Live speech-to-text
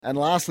And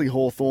lastly,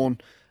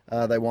 Hawthorn.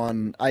 They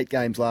won 8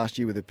 games last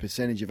year with a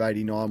percentage of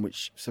 89,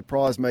 which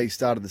surprised me.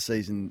 Started the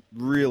season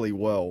really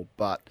well,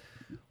 but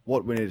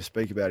what we need to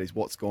speak about is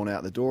what's gone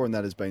out the door, and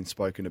that has been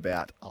spoken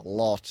about a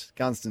lot.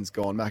 Gunston's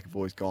gone,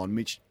 McAvoy's gone,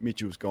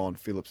 Mitchell's gone,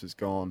 Phillips is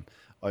gone,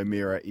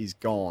 O'Meara is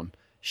gone,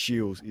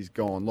 Shields is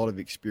gone. A lot of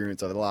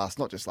experience over the last,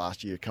 not just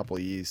last year, a couple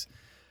of years.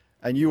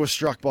 And you were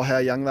struck by how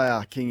young they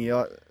are,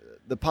 Kingy.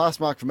 The pass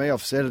mark for me,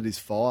 I've said it, is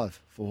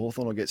 5 for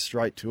Hawthorn. I'll get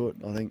straight to it.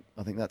 I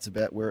think that's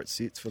about where it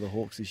sits for the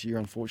Hawks this year.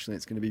 Unfortunately,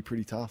 it's going to be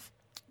pretty tough.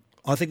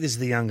 I think this is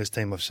the youngest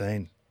team I've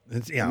seen.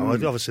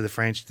 Obviously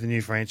the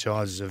new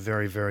franchises are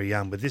very, very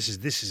young, but this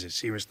is a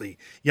seriously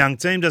young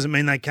team. Doesn't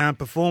mean they can't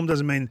perform.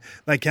 Doesn't mean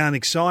they can't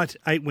excite.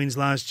 8 wins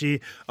last year.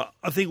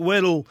 I think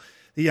Weddle,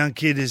 the young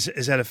kid,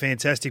 has had a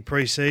fantastic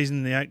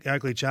pre-season. The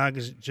Oakley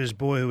Chargers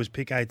boy who was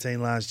pick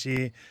 18 last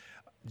year.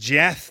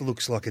 Jath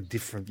looks like a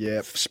different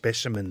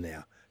specimen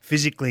now.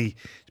 Physically,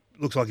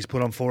 looks like he's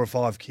put on 4 or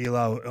 5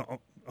 kilo,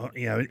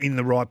 in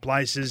the right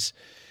places.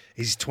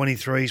 He's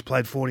 23. He's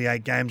played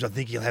 48 games. I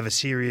think he'll have a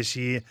serious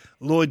year.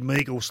 Lloyd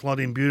Meek will slot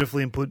in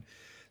beautifully and put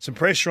some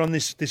pressure on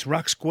this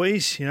ruck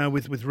squeeze,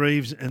 with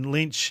Reeves and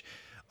Lynch.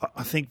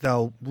 I think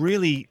they'll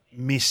really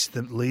miss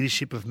the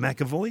leadership of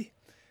McAvoy,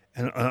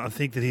 and I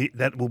think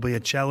that will be a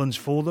challenge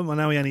for them. I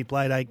know he only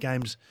played 8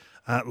 games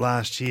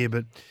last year,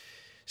 but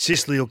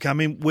Sicily will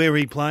come in where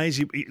he plays.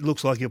 It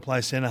looks like he'll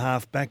play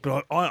centre-half back,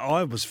 but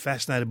I was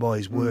fascinated by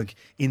his work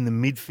in the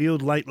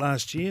midfield late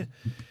last year.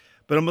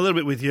 But I'm a little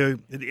bit with you.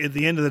 At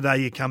the end of the day,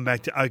 you come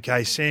back to,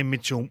 okay, Sam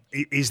Mitchell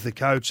is the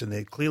coach, and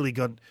they've clearly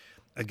got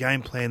a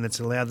game plan that's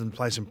allowed them to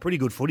play some pretty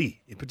good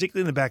footy,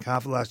 particularly in the back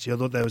half of last year. I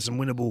thought there were some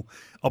winnable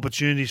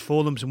opportunities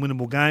for them, some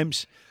winnable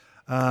games.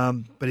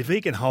 But if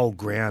he can hold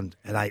ground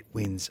at 8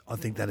 wins, I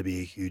think that'd be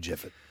a huge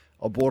effort.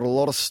 I bought a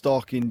lot of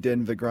stock in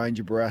Denver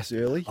Granger Barras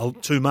early. Oh,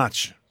 too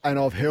much. And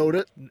I've held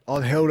it.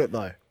 I've held it,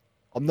 though.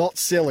 I'm not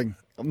selling.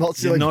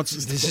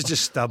 This is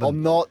just stubborn.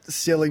 I'm not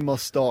selling my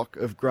stock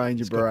of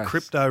Granger Barras.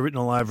 Crypto written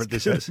all over it.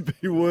 This is going to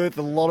be worth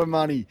a lot of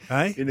money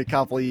in a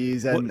couple of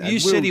years. You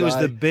said he was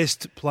the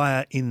best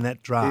player in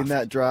that draft. In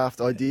that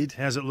draft, I did.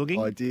 How's it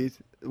looking? I did.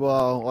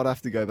 Well, I'd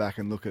have to go back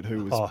and look at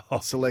who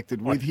was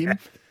selected with him.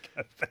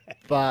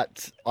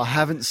 But I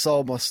haven't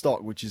sold my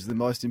stock, which is the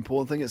most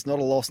important thing. It's not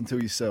a loss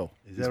until you sell,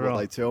 is what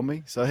they tell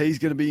me. So he's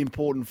going to be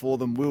important for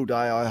them. Will Day,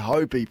 I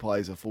hope he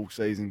plays a full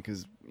season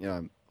because,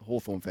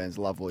 Hawthorn fans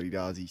love what he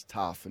does. He's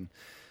tough and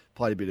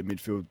played a bit of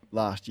midfield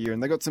last year.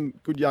 And they got some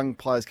good young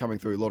players coming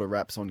through. A lot of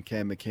raps on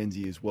Cam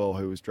McKenzie as well,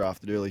 who was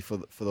drafted early for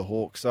the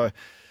Hawks. So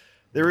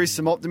there is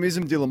some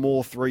optimism. Dylan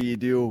Moore, 3-year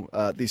deal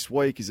this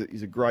week is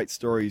a great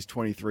story. He's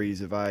 23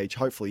 years of age.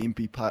 Hopefully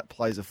Impey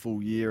plays a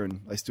full year and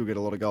they still get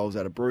a lot of goals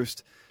out of Bruce.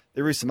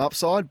 There is some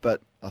upside,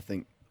 but I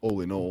think all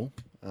in all,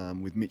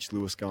 with Mitch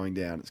Lewis going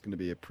down, it's going to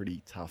be a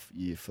pretty tough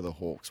year for the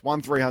Hawks.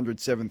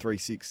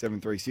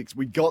 1300-736-736.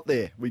 We got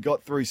there. We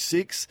got through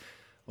 6.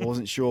 I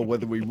wasn't sure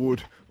whether we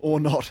would or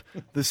not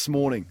this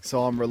morning,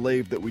 so I'm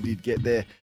relieved that we did get there.